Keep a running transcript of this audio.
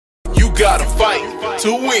You gotta fight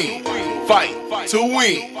to win. Fight to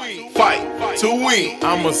win. Fight to win.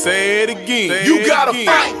 I'ma say it again. You gotta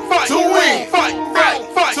fight to win.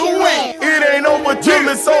 Fight to win. It ain't over till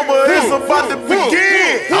it's over. It's about to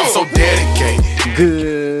begin. I'm so dedicated.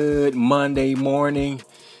 Good Monday morning.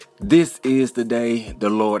 This is the day the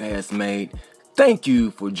Lord has made. Thank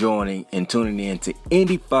you for joining and tuning in to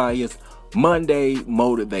Indy Fire's Monday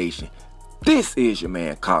Motivation. This is your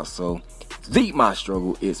man Casso, the My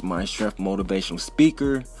Struggle is My Strength motivational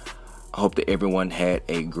speaker. I hope that everyone had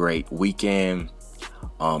a great weekend.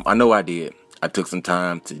 I know I did. I took some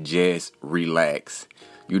time to just relax.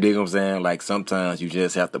 You dig what I'm saying? Like sometimes you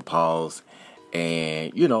just have to pause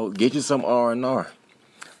and, get you some R&R.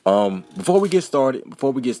 Before we get started,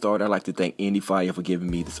 I'd like to thank Indy Fire for giving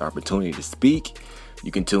me this opportunity to speak.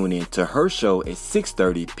 You can tune in to her show at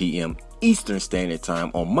 6:30 p.m. Eastern Standard Time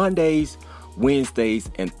on Mondays, Wednesdays,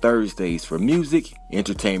 and Thursdays for music,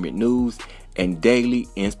 entertainment news, and daily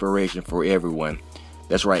inspiration for everyone.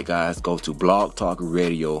 That's right, guys. Go to Blog Talk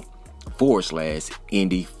Radio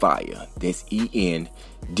 /Indy Fire. That's ENDIE,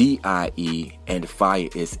 and Fire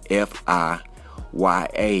is FIYA.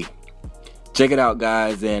 Check it out,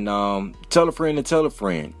 guys, and tell a friend to tell a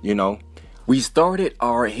friend. We started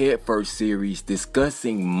our Head First series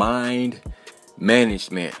discussing mind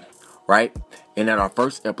management, right? And in our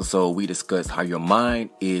first episode, we discussed how your mind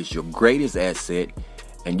is your greatest asset,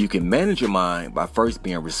 and you can manage your mind by first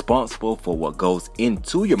being responsible for what goes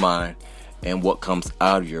into your mind and what comes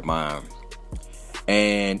out of your mind.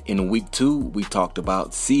 And in week 2, we talked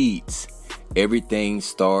about seeds. Everything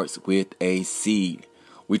starts with a seed.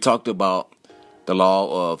 We talked about the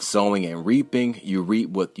law of sowing and reaping. You reap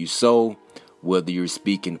what you sow, whether you're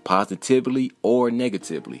speaking positively or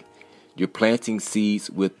negatively. You're planting seeds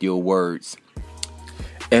with your words.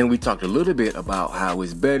 And we talked a little bit about how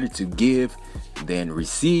it's better to give than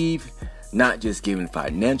receive, not just giving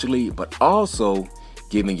financially, but also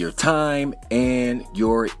giving your time and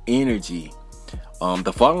your energy.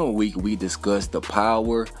 The following week, we discussed the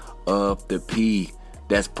power of the P.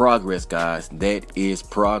 That's progress, guys. That is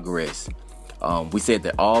progress. We said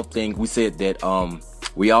that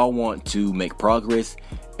we all want to make progress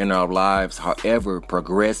in our lives. However,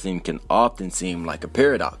 progressing can often seem like a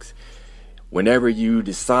paradox. Whenever you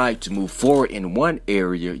decide to move forward in one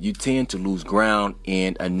area, you tend to lose ground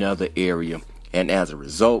in another area. And as a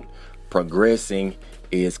result, progressing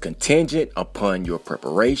is contingent upon your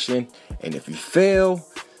preparation. And if you fail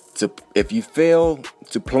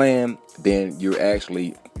to plan, then you're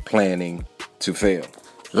actually planning to fail.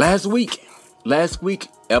 Last week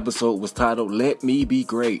episode was titled Let Me Be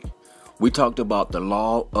Great. We talked about the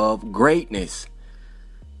law of greatness.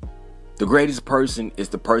 The greatest person is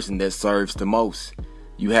the person that serves the most.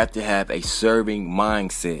 You have to have a serving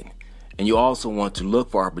mindset, and you also want to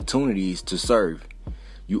look for opportunities to serve.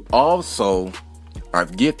 You also are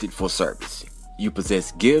gifted for service. You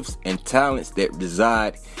possess gifts and talents that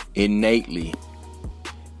reside innately.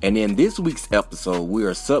 And in this week's episode, we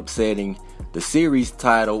are subsetting the series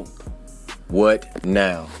titled What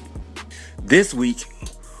Now? This week,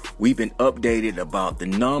 we've been updated about the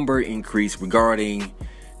number increase regarding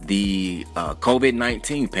the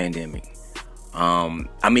COVID-19 pandemic.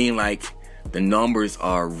 The numbers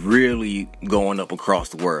are really going up across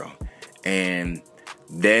the world. And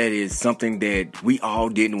that is something that we all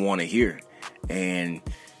didn't want to hear. And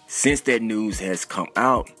since that news has come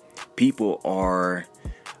out, people are,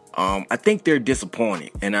 I think they're disappointed.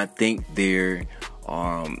 And I think they're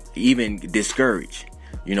even discouraged.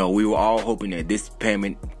 We were all hoping that this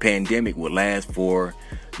pandemic would last for,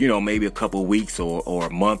 maybe a couple of weeks or a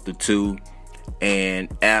month or two. And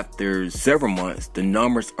after several months, the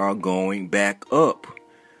numbers are going back up.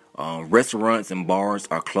 Restaurants and bars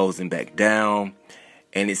are closing back down.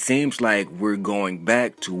 And it seems like we're going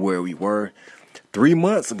back to where we were 3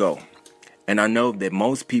 months ago. And I know that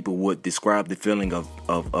most people would describe the feeling of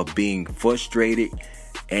being frustrated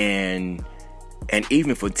and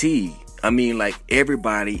even fatigued.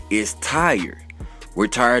 Everybody is tired. We're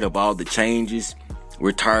tired of all the changes.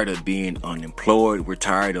 We're tired of being unemployed. We're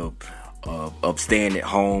tired of staying at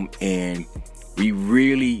home. And we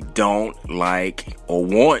really don't like or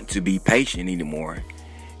want to be patient anymore.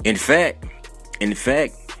 In fact,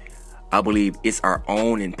 I believe it's our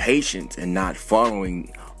own impatience and not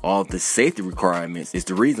following all the safety requirements is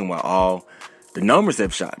the reason why all the numbers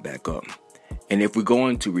have shot back up. And if we're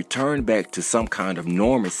going to return back to some kind of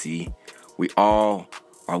normalcy, we all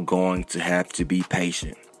are going to have to be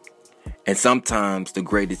patient. And sometimes the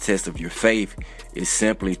greatest test of your faith is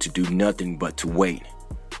simply to do nothing but to wait.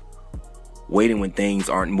 Waiting when things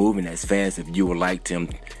aren't moving as fast as you would like them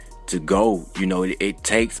to go. You know, it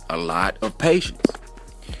takes a lot of patience.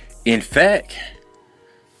 In fact,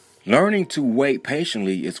 learning to wait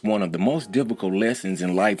patiently is one of the most difficult lessons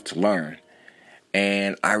in life to learn.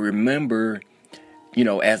 And I remember, you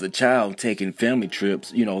know, as a child taking family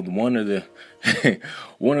trips, you know, one of the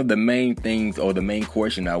one of the main things, or the main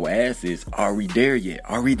question I would ask is, are we there yet?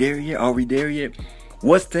 Are we there yet? Are we there yet?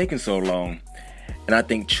 What's taking so long? And I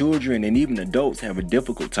think children and even adults have a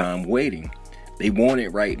difficult time waiting. They want it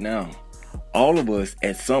right now. All of us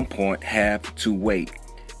at some point have to wait.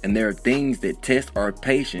 And there are things that test our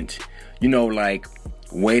patience, you know, like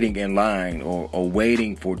waiting in line, or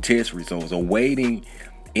waiting for test results, or waiting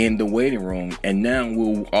in the waiting room. And now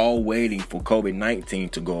we're all waiting for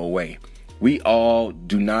COVID-19 to go away. We all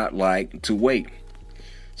do not like to wait.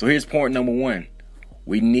 So here's point number one.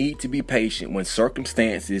 We need to be patient when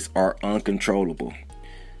circumstances are uncontrollable.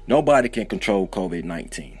 Nobody can control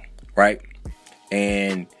COVID-19, right?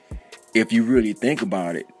 And if you really think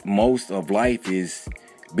about it, most of life is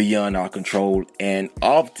beyond our control and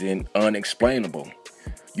often unexplainable.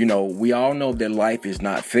 You know, we all know that life is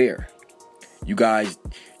not fair. You guys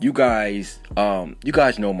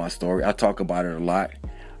know my story. I talk about it a lot.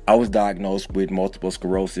 I was diagnosed with multiple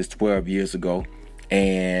sclerosis 12 years ago,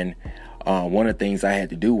 and one of the things I had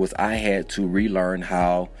to do was I had to relearn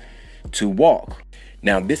how to walk.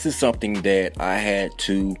 Now, this is something that I had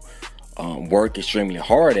to work extremely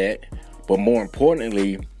hard at, but more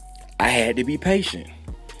importantly, I had to be patient.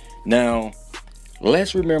 Now,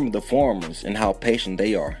 let's remember the farmers and how patient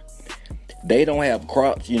they are. They don't have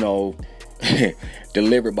crops, you know,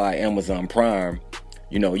 delivered by Amazon Prime.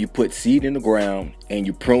 You know, you put seed in the ground and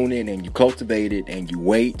you prune it and you cultivate it and you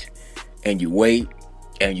wait and you wait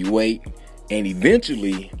and you wait, and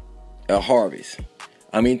eventually a harvest.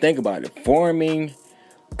 I mean, think about it. Farming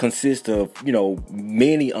consists of, you know,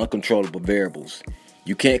 many uncontrollable variables.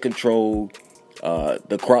 You can't control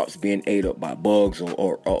the crops being ate up by bugs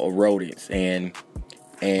or rodents, and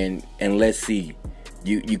let's see,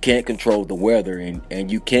 you can't control the weather,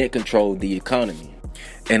 and you can't control the economy.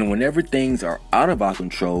 And whenever things are out of our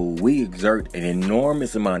control, we exert an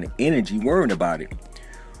enormous amount of energy worrying about it.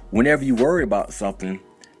 Whenever you worry about something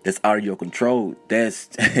that's out of your control, that's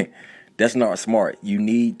not smart. You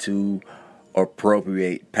need to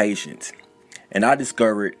appropriate patience. And I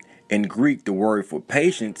discovered in Greek the word for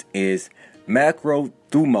patience is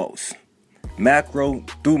macrothumos.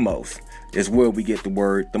 Macrothumos is where we get the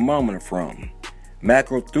word thermometer from.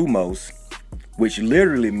 Macrothumos, which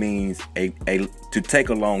literally means to take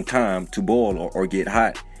a long time to boil or get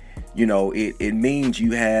hot. You know, it means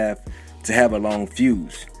you have to have a long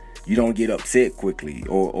fuse. You don't get upset quickly,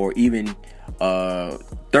 or even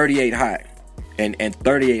 38 hot. And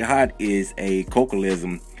 38 hot is a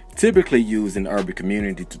colloquialism typically used in the urban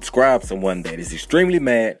community to describe someone that is extremely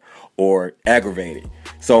mad or aggravated.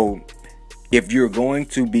 So if you're going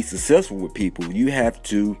to be successful with people, you have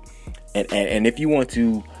to, and if you want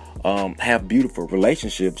to have beautiful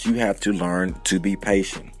relationships, you have to learn to be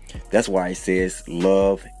patient. That's why it says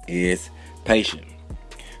love is patient.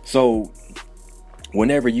 So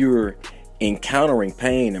whenever you're encountering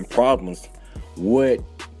pain and problems,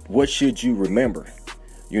 what should you remember?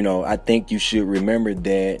 You know, I think you should remember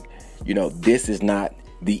that, you know, this is not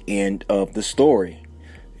the end of the story.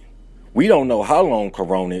 We don't know how long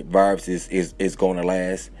coronavirus is going to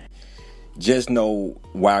last. Just know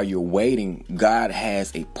while you're waiting, God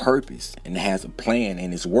has a purpose and has a plan,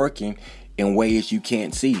 and it's working in ways you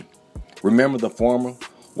can't see. Remember the farmer,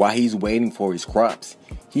 while he's waiting for his crops,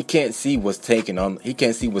 he can't see what's taking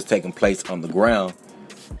place on the ground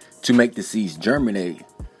to make the seeds germinate.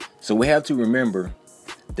 So we have to remember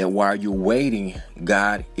that while you're waiting,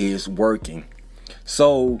 God is working.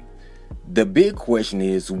 So the big question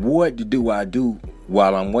is, what do I do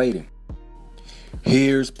while I'm waiting?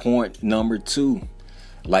 Here's point number 2.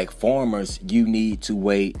 Like farmers, you need to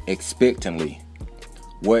wait expectantly.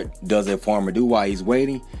 What does a farmer do while he's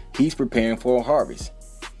waiting? He's preparing for a harvest.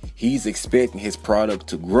 He's expecting his product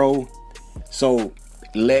to grow. So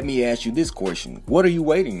let me ask you this question. What are you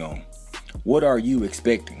waiting on? What are you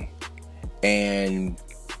expecting? And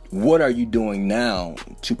what are you doing now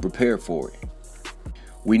to prepare for it?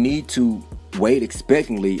 We need to wait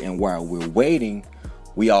expectantly, and while we're waiting,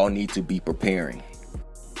 we all need to be preparing.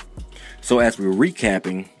 So as we're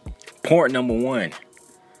recapping, point number 1,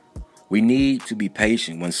 we need to be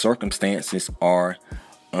patient when circumstances are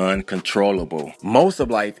uncontrollable. Most of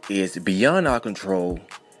life is beyond our control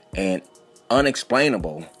and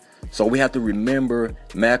unexplainable. So we have to remember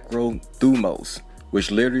macrothumos,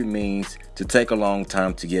 which literally means to take a long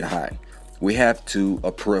time to get hot. We have to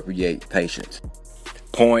appropriate patience.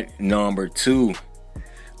 Point number 2,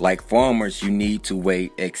 Like farmers, you need to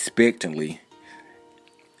wait expectantly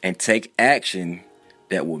and take action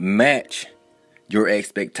that will match your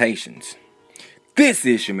expectations. This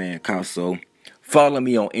is your man, Caso. Follow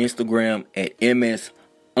me on Instagram at ms_is_ms.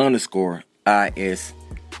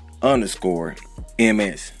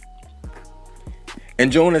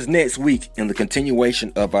 And join us next week in the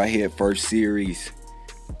continuation of our Head First series.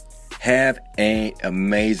 Have an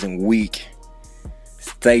amazing week.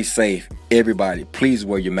 Stay safe, everybody. Please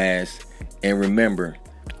wear your mask. And remember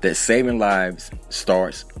that saving lives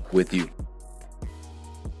starts with you.